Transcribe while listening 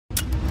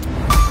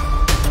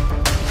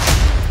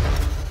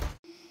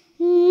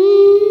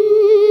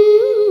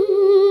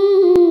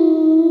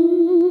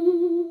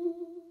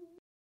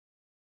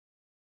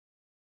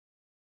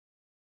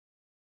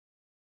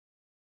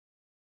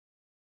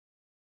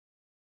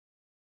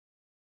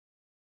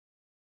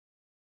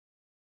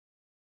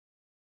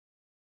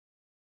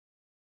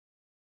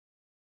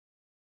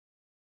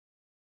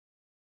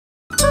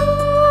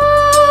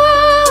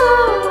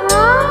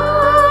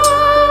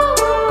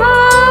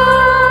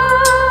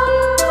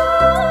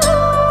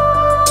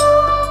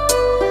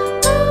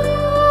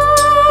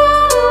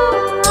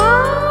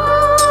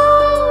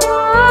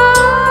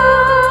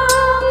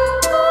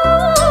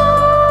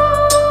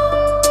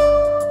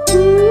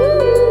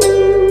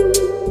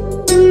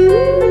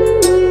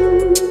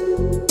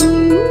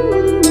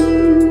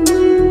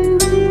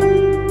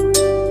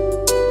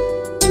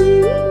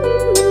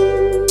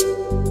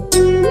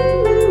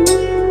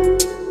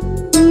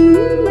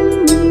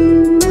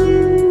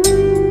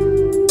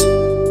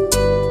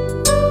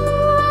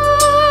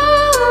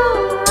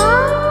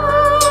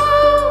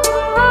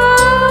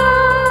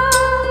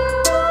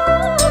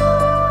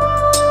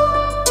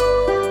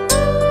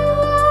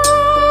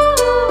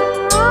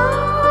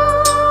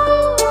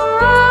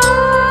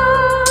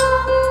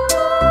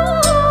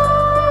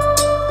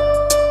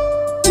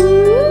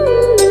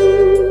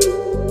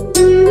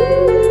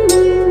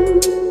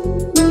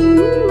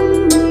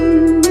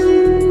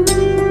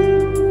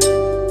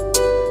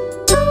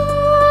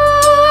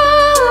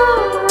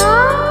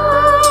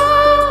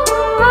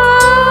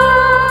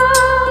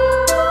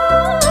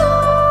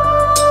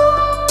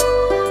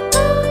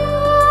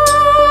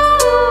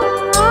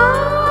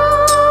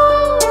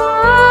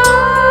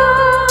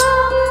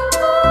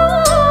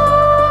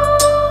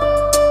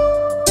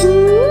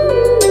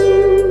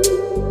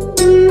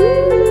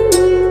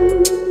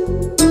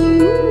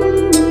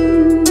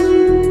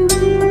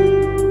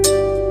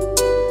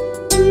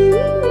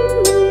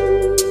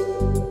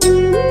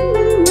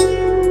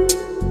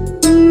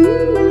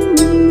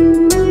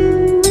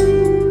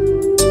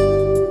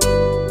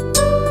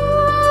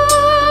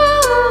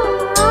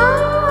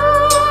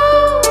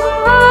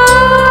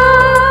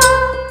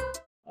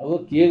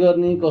के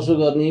गर्ने कसो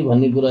गर्ने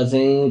भन्ने कुरा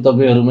चाहिँ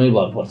तपाईहरुमै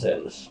भर पर्छ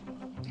हेर्नुस्।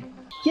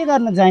 के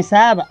गर्न जय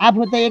साहब,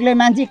 आफू त एक्लै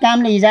मान्छे,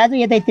 कामले हिजाज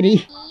यतैत्री।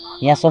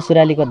 यहाँ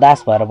ससुरालीको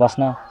दास भएर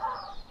बस्न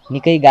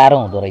निकै गाह्रो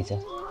हुँदो रहेछ।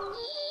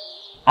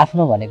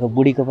 आफ्नो भनेको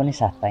बुढीको पनि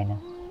साथ पाइन।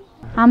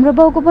 हाम्रो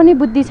बाउको पनि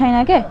बुद्धि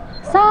छैन के,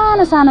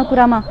 सानो सानो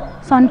कुरामा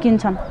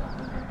सन्किन्छन्।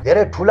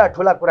 धेरै ठुला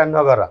ठुला कुरा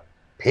नगर,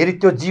 फेरि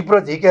त्यो जिब्रो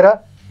झिकेर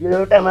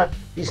एउटामा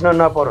पिस्न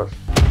नपरोस्।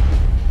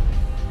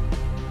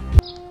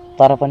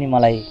 तर पनि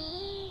मलाई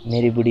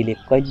मेरी बुढीले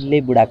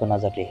कहिल्यै बुढाको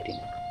नजरले हेरिन।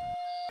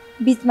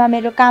 बीचमा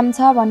मेरो काम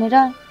छ भनेर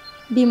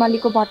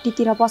बिमलीको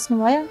भट्टीतिर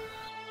बस्नुभयो।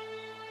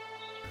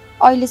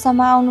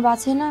 अहिलेसम्म आउनु भएको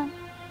छैन।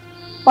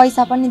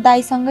 पैसा पनि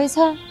दाइसँगै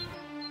छ।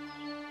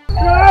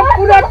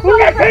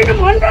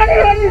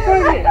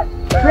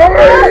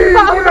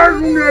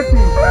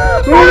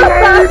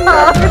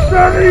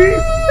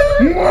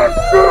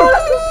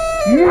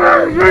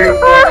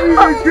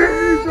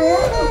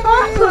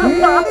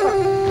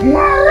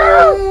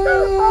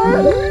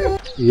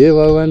 हे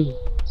भगवान,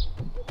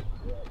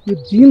 यो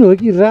दिन हो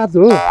कि रात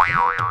हो,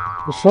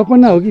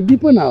 सपना हो कि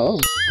विपना हो?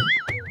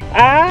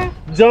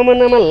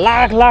 जमानामा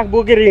लाख लाख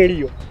बोकेर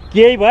हिँडियो,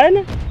 केही भएन।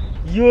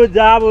 यो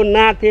जब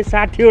नाथे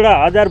 60वटा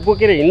 1000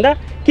 बोकेर हिँड्दा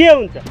के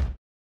हुन्छ?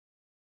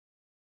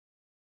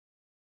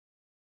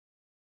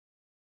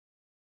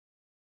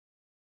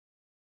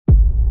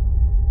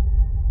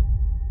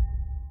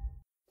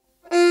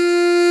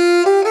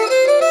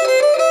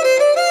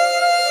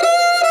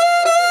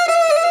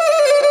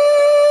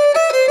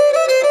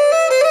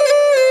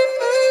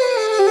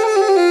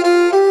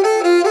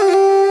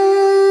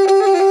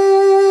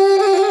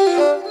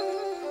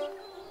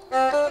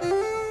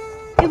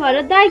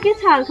 दाइ के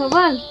छ हाल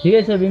खबर?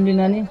 ठिकै छ बिमली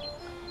नानी।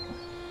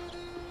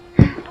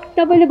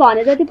 तपाईले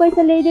भने जति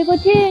पैसा ल्याइदिएको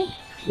थिए।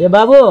 ए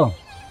बाबु,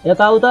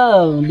 यताउता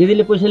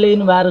दिदीले पैसा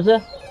ल्याइदिनु भएको छ।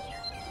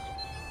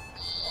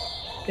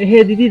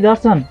 ए दिदी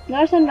दर्शन।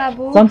 दर्शन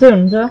बाबु। सन्चै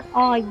हुनुहुन्छ?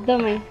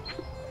 एकदमै।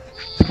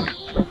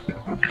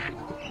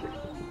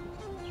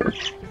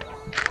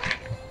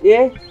 ए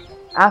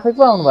आफै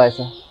पो आउनु भएछ।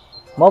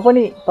 म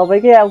पनि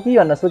तपाईकै आऊ कि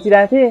भनेर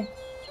सोचिरहेको थिएँ।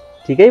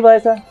 ठिकै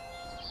भएछ।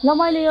 ल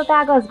मैले यो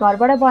कागज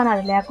घरबाट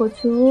बनाएर ल्याएको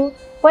छु।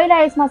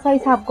 पहिला यसमा सही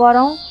छाप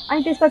गरौँ,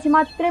 अनि त्यसपछि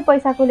मात्रै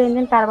पैसाको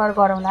लेनदेन कारोबार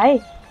गरौँला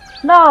है।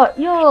 ल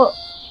यो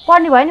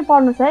पढ्ने भयो नि,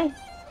 पढ्नुहोस् है।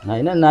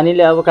 होइन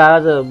नानीले अब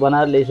कागज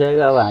बनाएर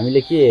ल्याइसक्यो, अब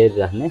हामीले के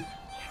हेरिराख्ने?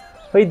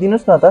 खै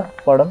दिनुहोस् न त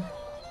पढौँ।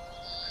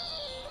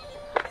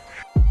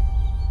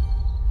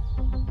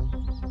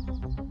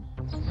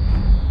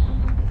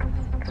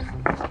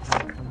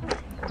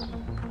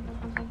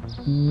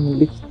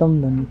 लिखितम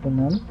धनीको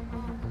नाम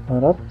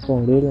भरत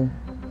पौडेल।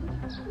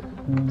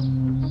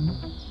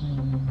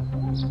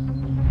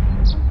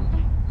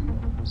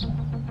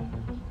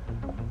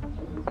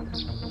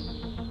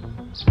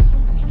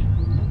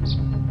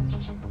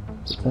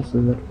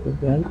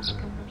 ₹50,000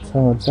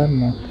 6,000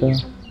 मात्र।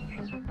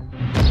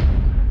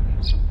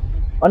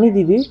 अनि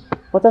दिदी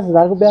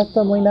 50,000 को ब्याज त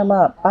महिनामा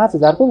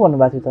 5,000 पो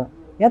भन्नुभएको थियो त,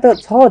 यहाँ त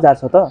 6,000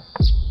 छ त।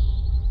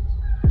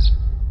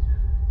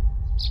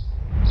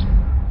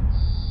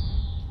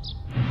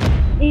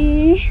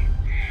 ए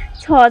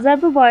 6,000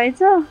 पो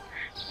भएछ,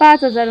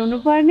 5,000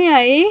 हुनुपर्ने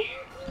है।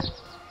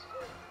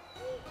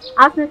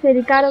 आफ्नो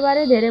फेरि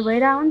कारोबारै धेरै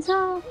भइरहेको हुन्छ।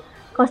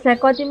 कसलाई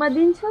कतिमा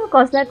दिन्छु,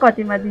 कसलाई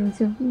कतिमा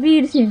दिन्छु,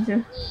 बिर्सिन्छु।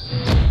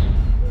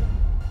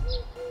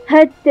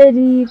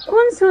 हेत्तेरी,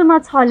 कुन सुरमा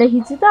छ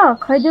लेखिछु त?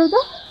 खैदेऊ त।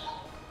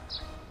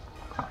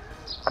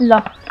 ल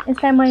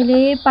यसलाई मैले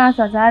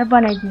 5,000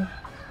 बनाइदिएँ।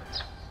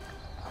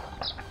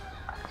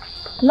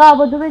 ल अब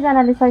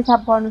दुवैजनाले सही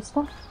छाप गर्नुहोस् त।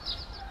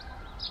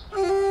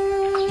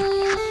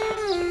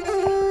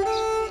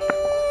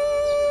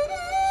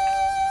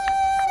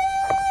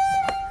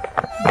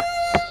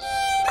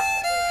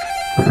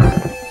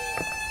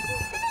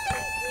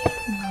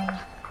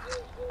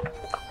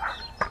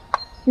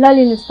 ल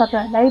लिनुहोस्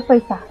तपाईँहरूलाई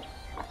पैसा।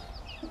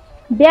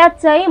 ब्याज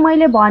चाहिँ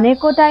मैले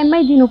भनेको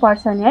टाइममै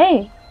दिनुपर्छ नि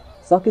है।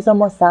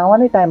 सकेसम्म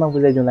सामान्य टाइममा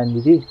बुझाइदिउँला नि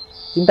दिदी,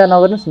 चिन्ता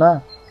नगर्नुहोस् न।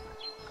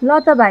 ल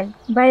त भाइ,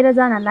 बाहिर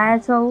जान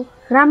लागेछौ,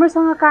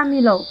 राम्रोसँग काम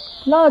मिलाऊ।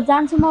 ल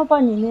जान्छु म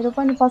पनि, मेरो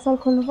पनि पसल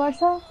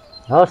खोल्नुपर्छ।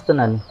 हस् त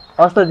नानी।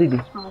 हस् त दिदी।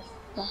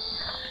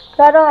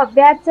 तर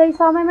ब्याज चाहिँ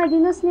समयमा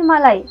दिनुहोस् नि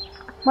मलाई,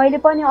 मैले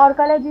पनि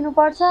अर्कालाई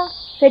दिनुपर्छ,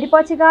 फेरि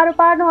पछि गाह्रो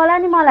पार्नु होला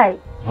नि मलाई।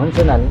 हुन्छ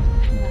नानी।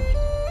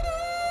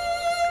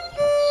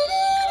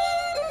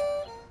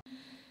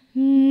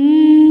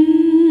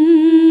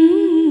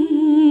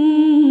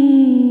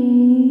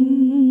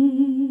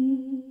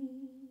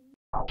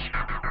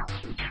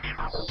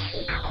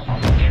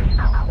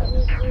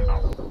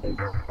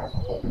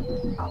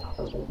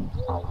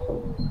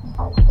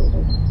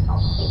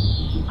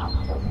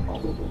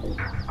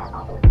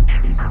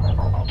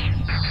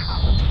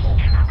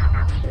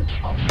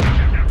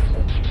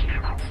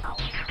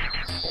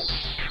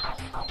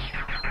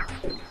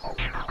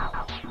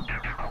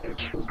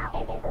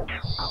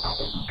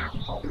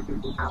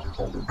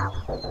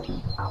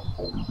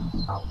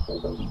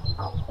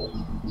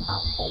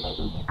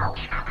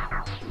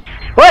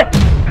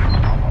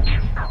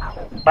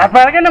 भात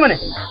पाएर किन भने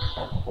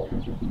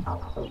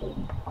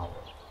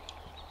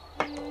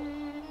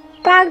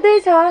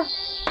पाक्दैछ,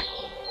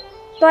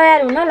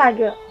 तयार हुन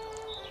लाग्यो।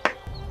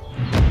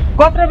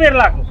 कत्रो बेर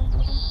लाग्यो?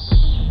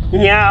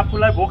 यहाँ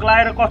आफूलाई भोक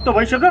लागेर कस्तो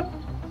भइसक्यो,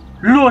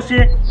 लोसे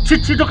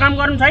छिटो काम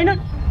गर्नु छैन।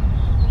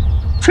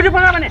 छिटो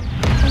पका भने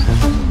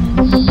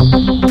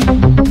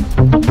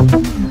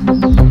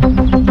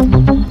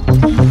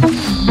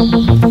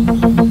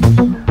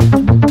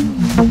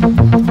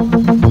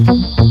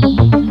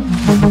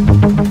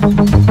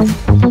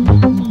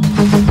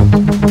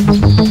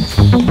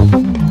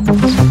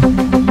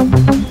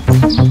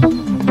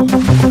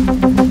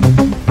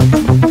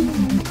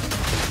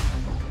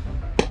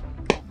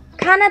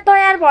खाना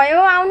तयार भयो,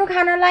 आउनु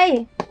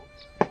खानलाई।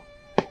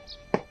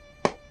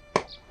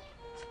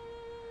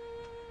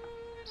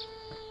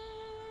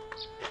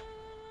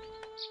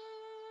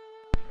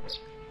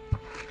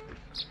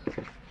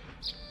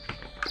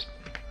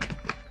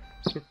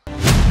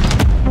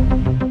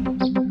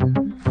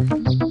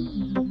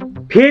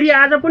 फेरि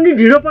आज पनि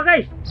ढिँडो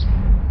पकाइस्?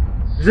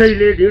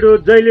 जहिले ढिँडो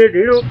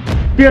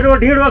तेरो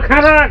ढिँडो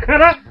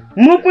खाँदा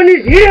म पनि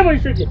ढिँडो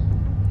भइसकेँ।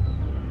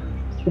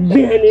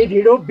 बिहानै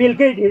ढिँडो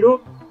बेलुकै ढिँडो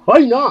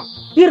होइन।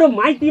 तेरो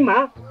माइतीमा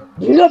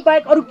ढिँडो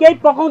बाहेक अरू केही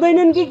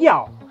पकाउँदैनन् कि क्या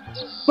हो?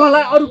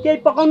 तँलाई अरू केही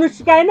पकाउनु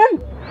सिकाएनन्?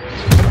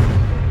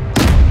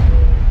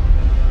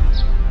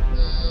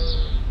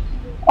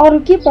 अरू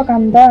के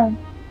पकाउँ त?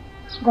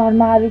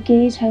 घरमा अरू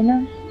केही छैन।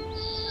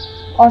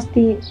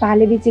 अस्ति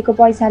भाले बेचेको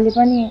पैसाले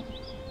पनि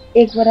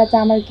 1 बोरा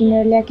चामल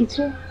किनेर ल्याएकी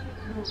छु।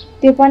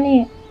 त्यो पनि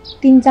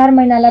 3-4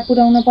 महिनालाई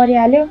पुर्याउन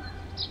परिहाल्यो।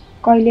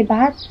 कहिले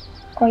भात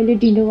कहिले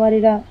ढिँडो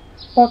गरेर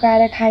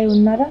पकाएर खाए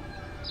हुन्न र?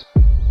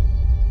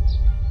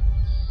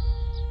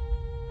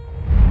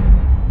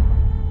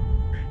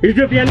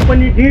 हिजो बिहान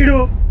पनि ढिँडो,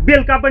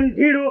 बेलुका पनि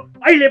ढिँडो,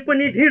 अहिले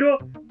पनि ढिँडो।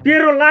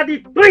 तेरो लादी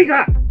तै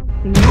खा।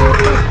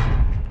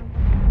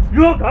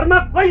 यो घरमा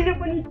कहिले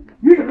पनि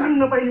मिठो खानु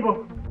नपाइने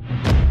भयो।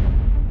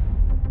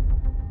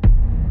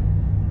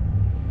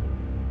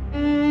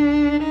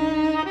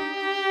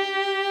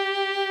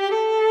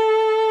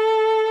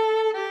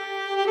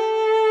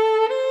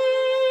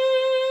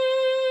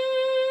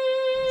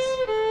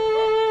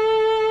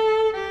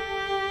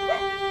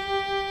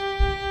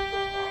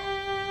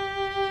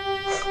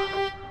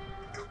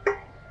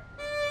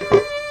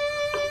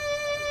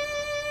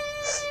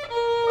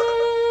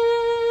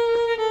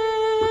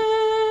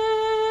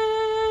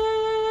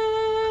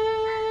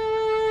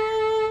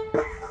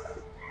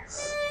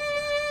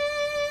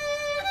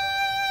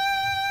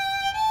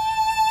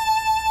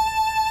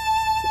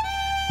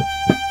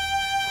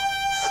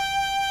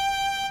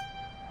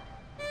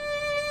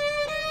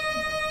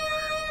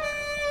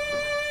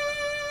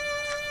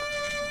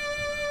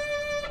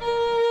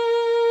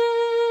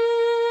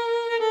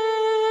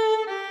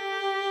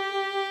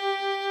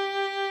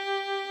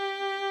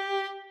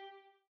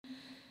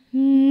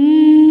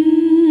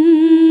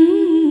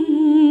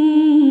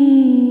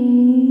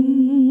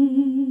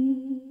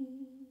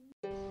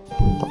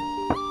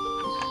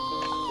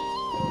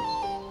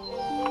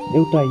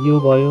 एउटा यो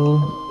भयो,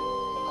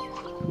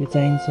 यो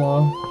चाहिन्छ,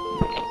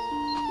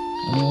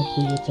 अनि अर्को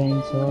यो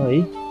चाहिन्छ है।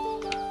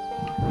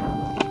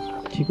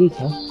 ठिकै छ,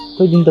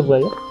 खोइ दिन त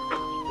गयो।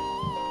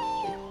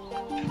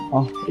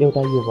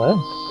 एउटा यो भयो,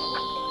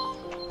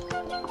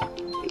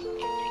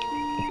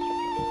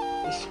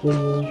 यसको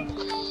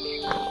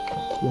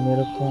यो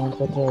मेरो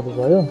प्रमाणपत्रहरू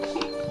भयो।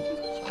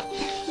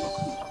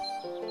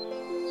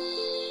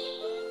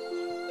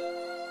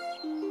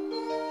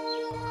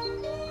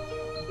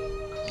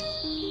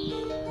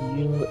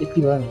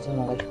 यति भयो हुन्छ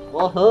मलाई।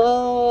 ओहो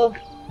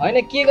होइन,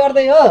 के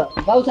गर्दै हो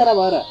बाउछारा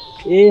भएर?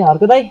 ए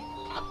हर्क दाइ,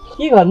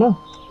 के गर्नु,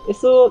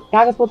 यसो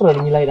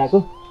कागजपत्रहरू मिलाइरहेको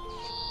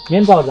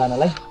मेन पावर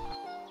जानलाई।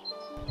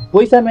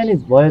 पैसा म्यानेज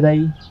भयो दाइ,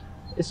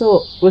 यसो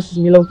प्रोसेस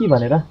मिलाउ कि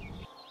भनेर।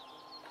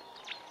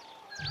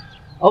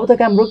 अब त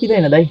काम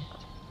रोकिँदैन दाइ,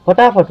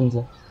 फटाफट हुन्छ।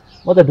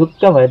 म त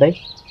ढुक्क भयो दाइ।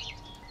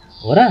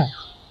 हो र?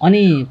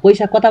 अनि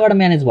पैसा कताबाट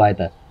म्यानेज भयो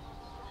त?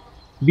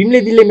 बिमले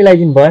दिलले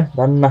मिलाइदिनु भयो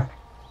धन्न।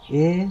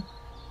 ए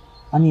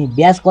अनि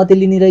ब्याज कति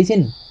लिने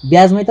रहेछन्?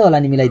 ब्याजमै त होला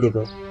नि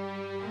मिलाइदिएको?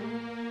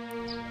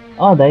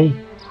 दाइ,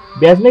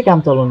 ब्याजमै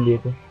काम चलाउनु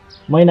लिएको।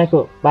 महिनाको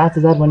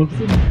 5000 भनेको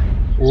छु।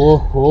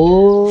 ओहो,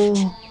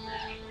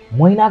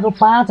 महिनाको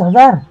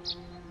 5000?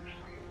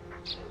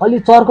 अलि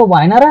चर्को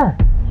भएन र?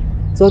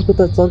 चर्को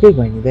त चर्कै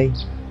भयो नि दाइ,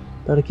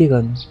 तर के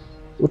गर्नु,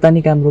 उता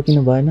नि काम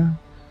रोकिनु भएन।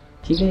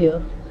 ठिकै हो,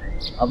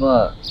 अब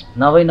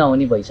नभई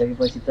नहुने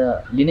भइसकेपछि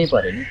त लिनै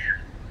पर्यो नि।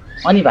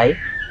 अनि भाइ,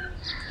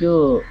 त्यो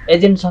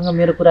एजेन्टसँग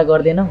मेरो कुरा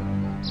गर्दैनौ?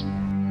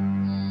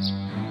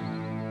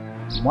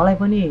 मलाई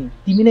पनि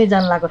तिमी नै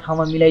जान लागेको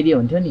ठाउँमा मिलाइदिए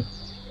हुन्थ्यो नि।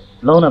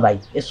 लौ न भाइ,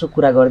 यसो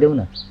कुरा गरिदेऊ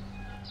न।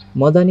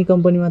 मदानी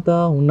कम्पनीमा त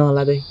हुन्न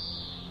होला दाइ,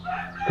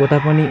 कोटा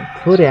पनि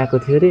थोरै आएको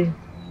थियो रे,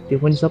 त्यो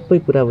पनि सबै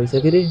पुरा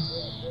भइसक्यो रे।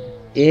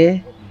 ए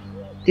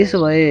त्यसो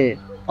भए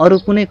अरू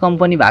कुनै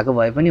कम्पनी भएको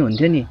भए पनि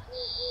हुन्थ्यो नि।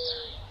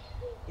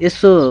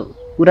 यसो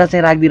कुरा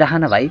चाहिँ राखिदिइराख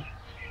न भाइ।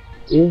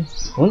 ए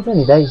हुन्छ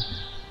नि दाइ,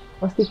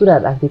 अस्ति कुरा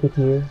राखिदिएको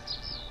थिएँ।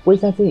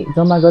 पैसा चाहिँ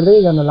जम्मा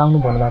गर्दै गर्न लाउनु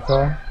भन्नुभएको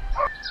छ।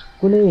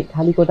 कुनै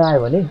खाली कोटा आयो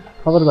भने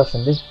खबर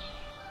गर्छन् रे।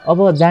 अब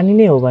जाने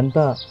नै हो भने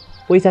त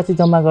पैसा चाहिँ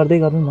जम्मा गर्दै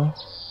गर्नु न,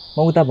 म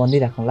उता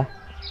भनिदिइराखौँला।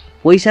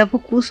 पैसा पो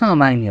कोसँग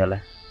माग्ने होला?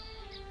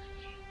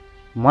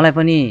 मलाई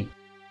पनि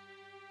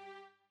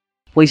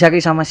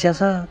पैसाकै समस्या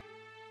छ।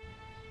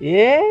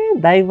 ए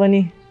दाइ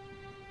पनि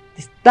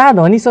त्यस्ता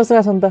धनी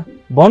ससुरा छन् त,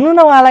 भन्नु न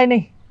उहाँलाई नै।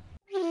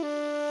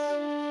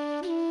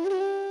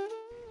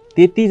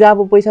 त्यति जब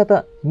पैसा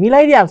त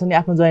मिलाइदिइहाल्छ नि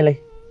आफ्नो ज्वाइँलाई।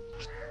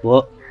 हो,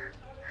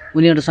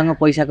 उनीहरूसँग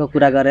पैसाको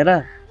कुरा गरेर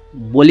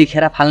बोली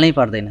खेर फाल्नै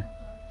पर्दैन,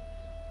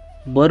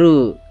 बरु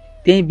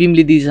त्यही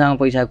बिमली दिदीसँग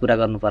पैसाको कुरा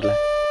गर्नु पर्ला।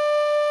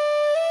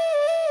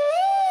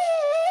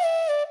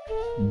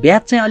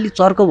 ब्याज चाहिँ अलि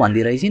चर्को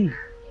भन्दिरहेछन्।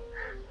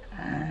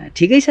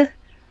 ठिकै छ,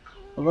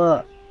 अब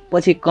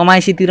पछि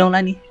कमाइसी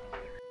तिरौँला नि।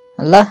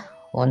 ल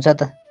हुन्छ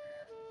त,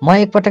 म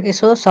एकपटक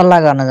यसो सल्लाह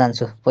गर्न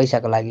जान्छु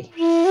पैसाको लागि।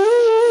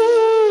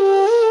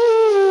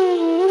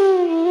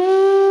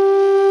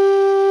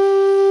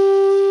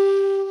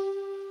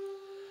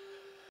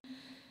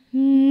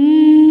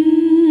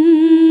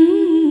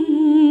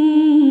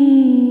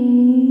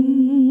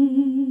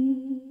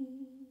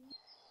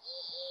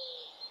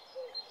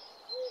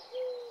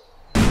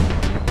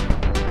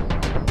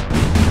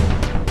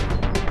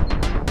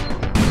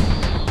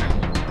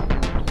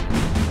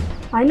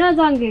 होइन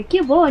जङ्गे,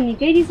 के भयो?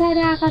 निकै रिसाएर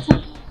आएका छ।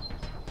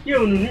 के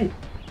हुनु नि,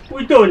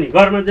 उही त हो नि,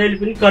 घरमा जहिले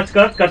पनि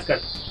कचकच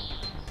कचकच।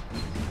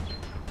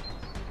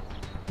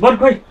 बरु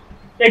खोइ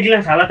एक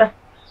गिलास हाल त,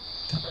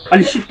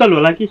 अलि शीतल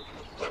होला कि।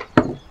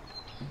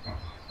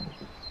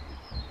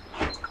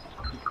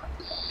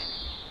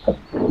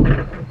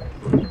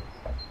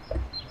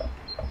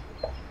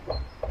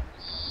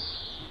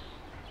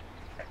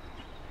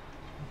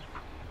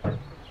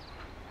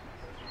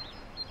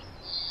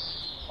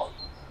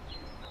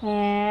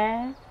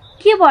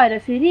 के भएर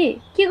फेरि?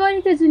 के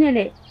गर्ने त्यो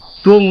जुनेले?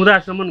 त्यो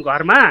हुँदासम्म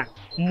घरमा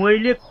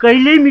मैले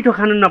कहिल्यै मिठो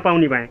खान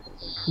नपाउने भएँ।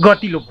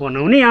 गतिलो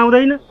बनाउनै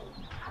आउँदैन,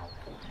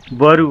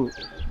 बरु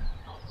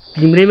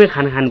तिम्रैमै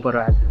खाना खानु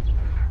पर्यो। आज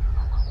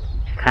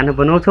खाना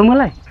बनाउँछौ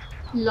मलाई?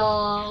 ल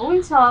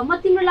हुन्छ, म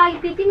तिम्रो लागि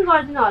त्यति पनि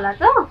गर्दिनँ होला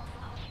त,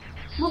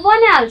 म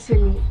बनाइहाल्छु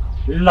नि।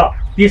 ल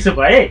त्यसो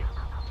भए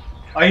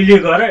अहिले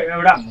गएर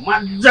एउटा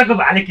मजाको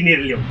भाले किनेर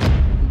ल्याऊ,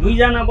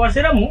 दुईजना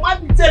बसेर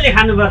मजाले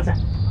खानुपर्छ।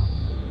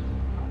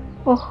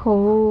 ओहो,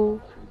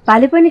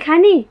 भाले पनि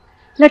खाने?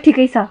 ल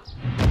ठिकै छ।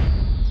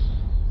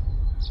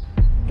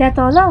 त्यहाँ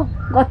तल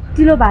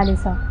गतिलो भाले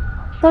छ,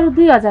 तर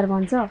 2000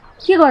 भन्छ।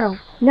 के गरौँ,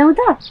 ल्याउँ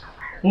त?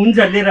 हुन्छ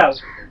लिएर आऊ,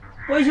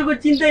 पैसाको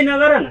चिन्तै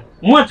नगर न,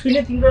 म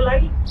छुइनँ तिम्रो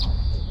लागि।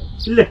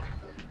 ल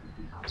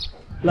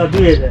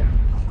 2000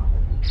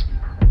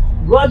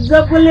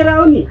 गजबको लिएर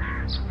आऊ नि।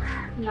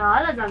 ल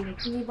ल जङ्गे,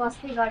 तिमी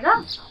बस्दै गर,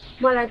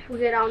 मलाई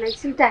पुगेर आउन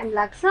एकछिन टाइम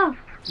लाग्छ,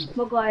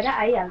 म गएर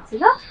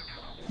आइहाल्छु। ल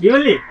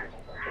देवली,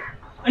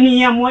 अनि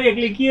यहाँ म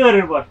एक्लै के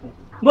गरेर बस्नु?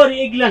 बरु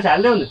एक गिलास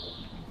हालिदेऊ न।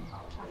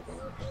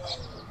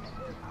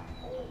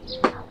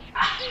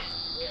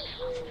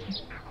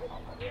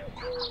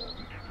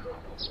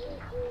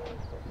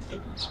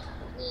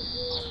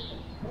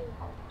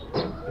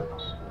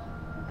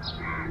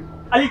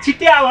 अलि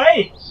छिट्टै आऊ है।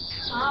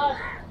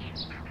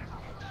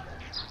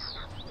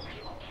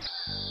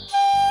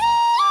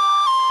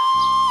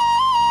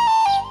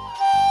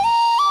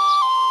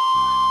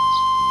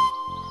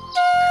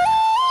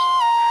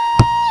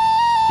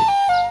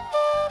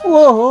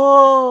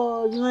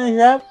 ओहो जुवाई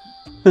साहब,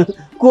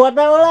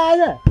 कताबाट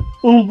आएछ?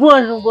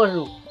 बस्नु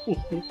बस्नु।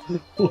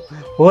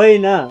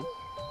 होइन,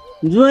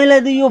 जुवाईलाई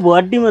त यो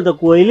भट्टीमा त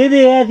कहिले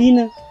देखाएको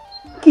थिइनँ,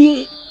 के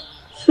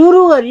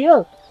सुरु गरियो?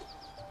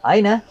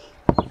 होइन,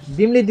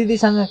 बिमली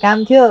दिदीसँग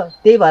काम थियो,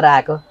 त्यही भएर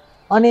आएको।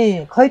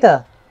 अनि खै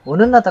त,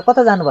 हुनुहुन्न त,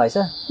 कता जानुभएछ?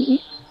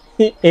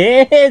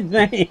 ए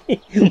जुवाई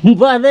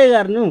बस्दै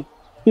गर्नु,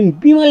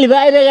 बिमली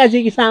बाहिर गएको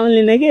छ कि सामान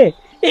लिन, के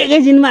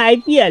एकैछिनमा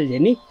आइपुगिहाल्छ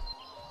नि।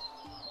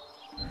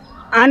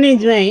 अनि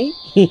जुवाई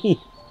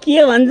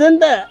के भन्छन्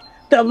त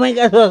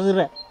तपाईँका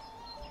ससुरा,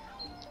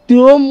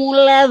 त्यो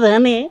मुला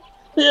धने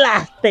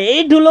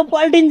लास्टै ठुलो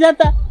पल्टिन्छ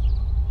त।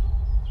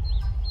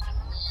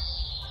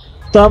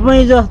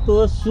 तपाईँ जस्तो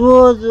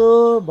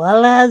सोझो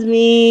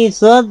भलाज्मी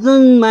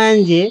सज्जन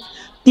मान्छे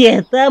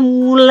त्यस्ता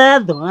मुला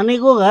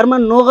धनेको घरमा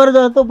नोकर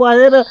जस्तो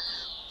बसेर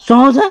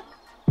सुहाउँछ?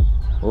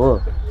 हो,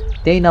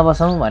 त्यही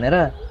नबसौँ भनेर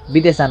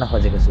विदेश जान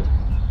खोजेको छु।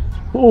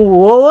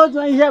 हो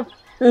जुवाई साहब,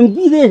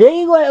 विदेशै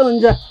गयो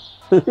हुन्छ,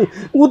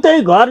 उतै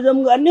घर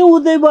जम गर्ने,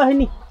 उतै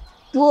बस्ने।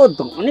 त्यो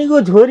धनीको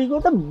छोरीको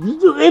त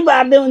बिजुकै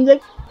बार्दै हुन्छ।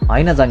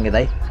 होइन जङ्गे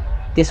दाइ,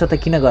 त्यसो त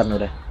किन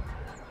गर्नु र?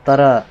 तर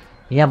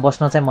यहाँ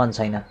बस्न चाहिँ मन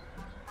छैन,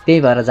 त्यही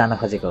भएर जान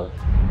खोजेको हो।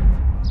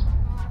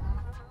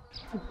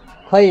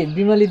 खै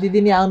बिमली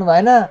दिदी नि आउनु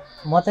भएन,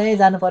 म चाहिँ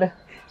जानु पर्यो।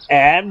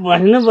 ए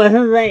बस्नु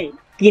बस्नु चाहिँ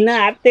किन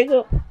आँटेको?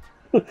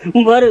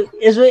 बरु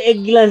यसो एक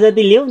गिलास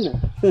जति ल्याऊ न,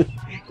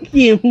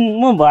 कि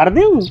म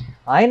भरिदेऊ?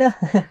 होइन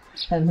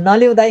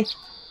नलिउ दाइ,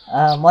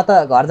 म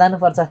त घर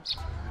जानुपर्छ।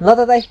 ल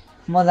त दाइ,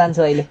 म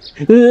जान्छु अहिले।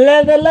 ल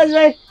त ल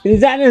भाइ,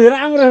 जानुहोस्,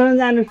 राम्रोसँग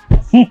जानुहोस्,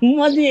 म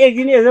चाहिँ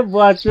एकछिन यसो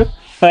बस्छु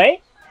है।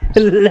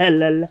 ल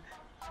ल ल।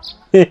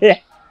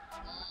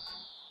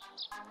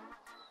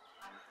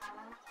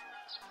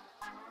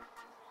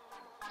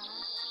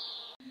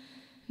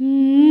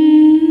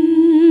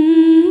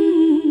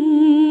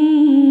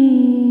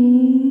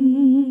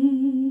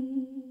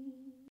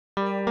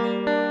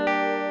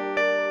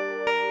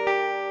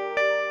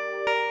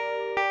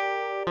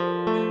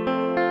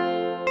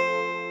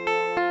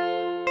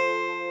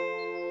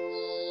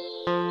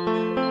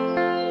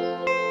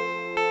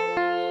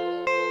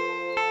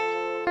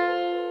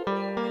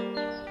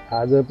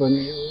 आज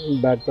पनि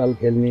बाटचाल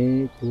खेल्ने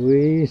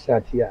कोही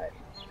साथी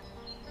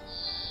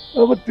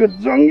आयो। अब त्यो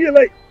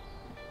जङ्गीलाई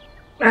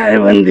आयो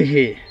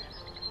भनेदेखि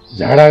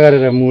झाडा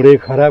गरेर मुडै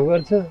खराब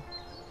गर्छ।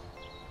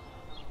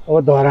 अब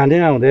धराने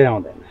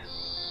आउँदैन।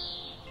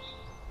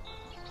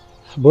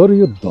 बरु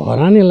यो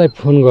धरानेलाई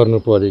फोन गर्नु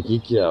पर्यो कि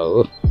क्या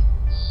हो?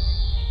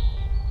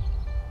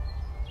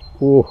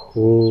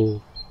 ओहो,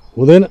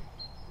 हुँदैन।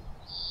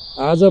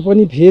 आज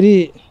पनि फेरि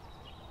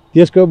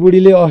त्यसको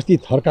बुढीले अस्ति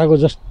थर्काएको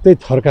जस्तै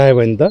थर्कायो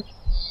भने त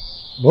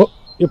भो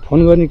यो फोन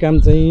गर्ने काम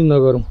चाहिँ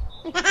नगरौँ।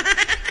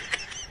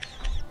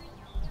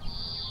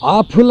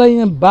 आफूलाई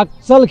यहाँ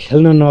बागचाल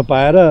खेल्न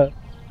नपाएर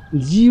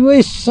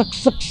जीवै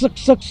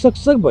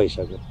सक्सक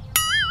भइसक्यो।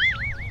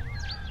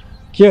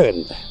 के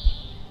गर्ने त?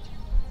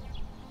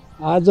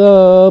 आज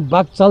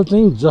बागचाल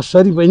चाहिँ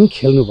जसरी पनि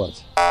खेल्नुपर्छ।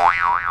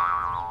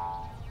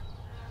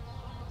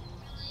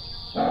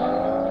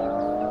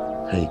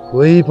 खै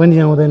कोही पनि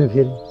आउँदैन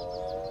फेरि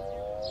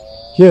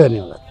के गर्ने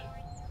होला?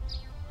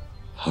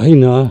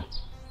 होइन,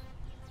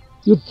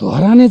 यो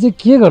धराने चाहिँ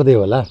के गर्दै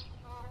होला?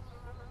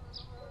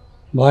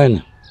 भएन,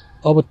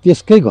 अब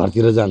त्यसकै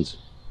घरतिर जान्छु।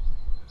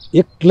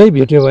 एक्लै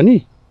भेट्यो भने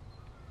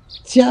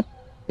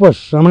च्याप्प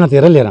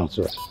समातेर लिएर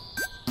आउँछु।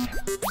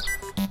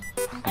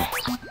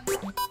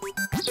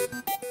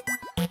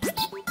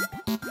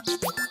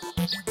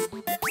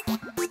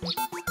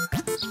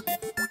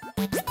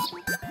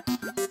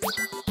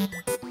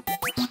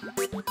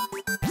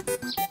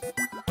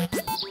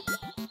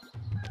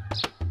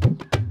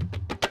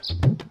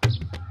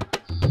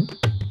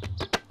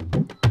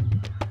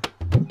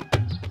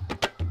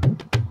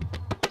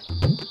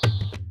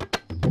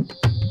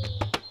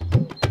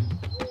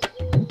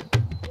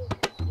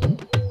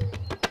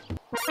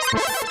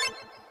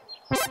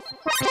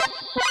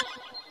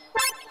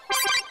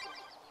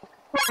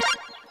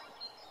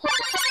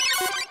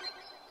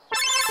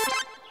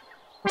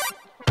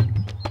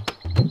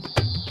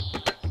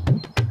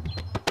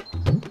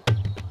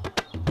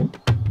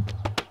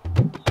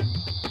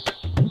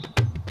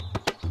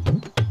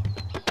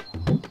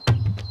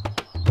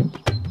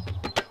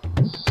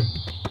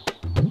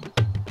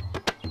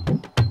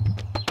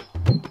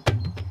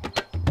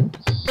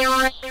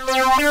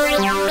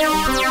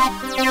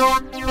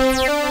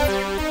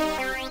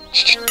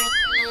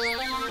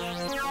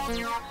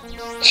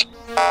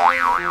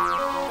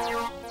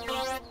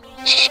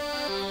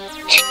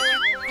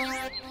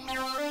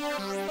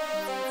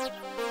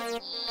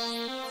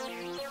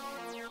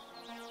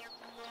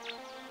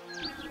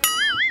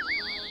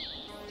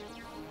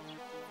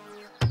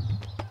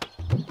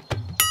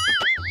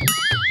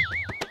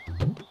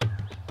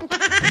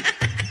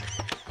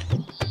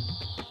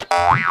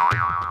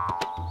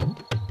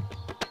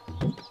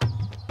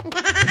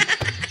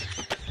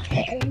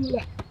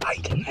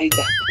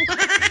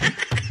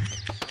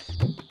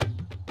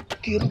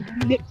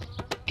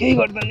 केही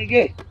गर्दैन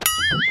के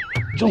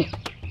जाउँ।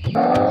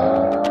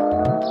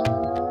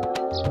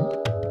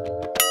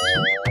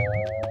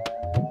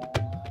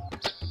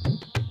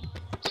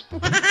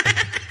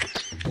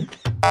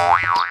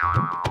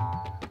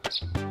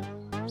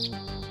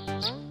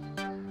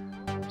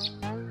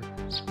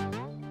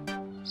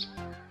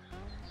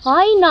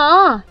 होइन,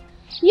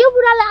 यो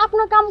बुढाले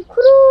आफ्नो काम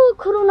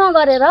खुरु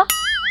नगरेर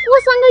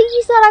कोसँग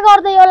इसारा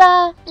गर्दै होला।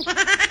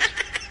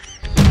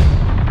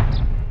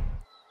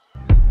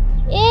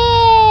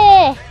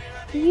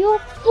 यो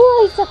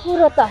कोही छ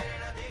कुरो त?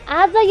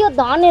 आज यो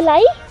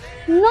धनेलाई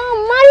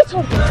नमारी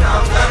छोड्छु।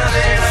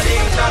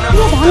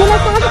 यो धनेलाई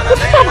त आज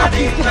खुट्टा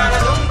भाँचिदिन्छु।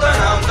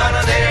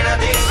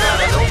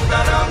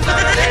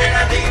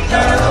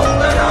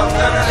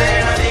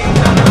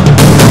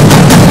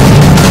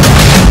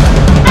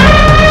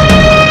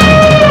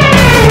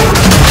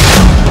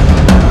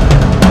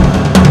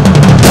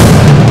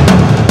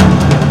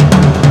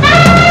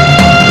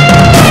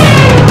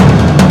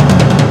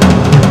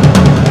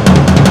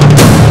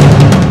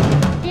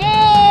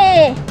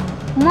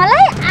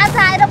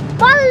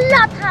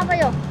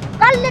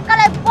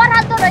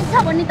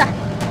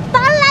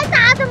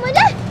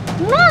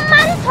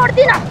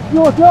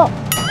 त्यो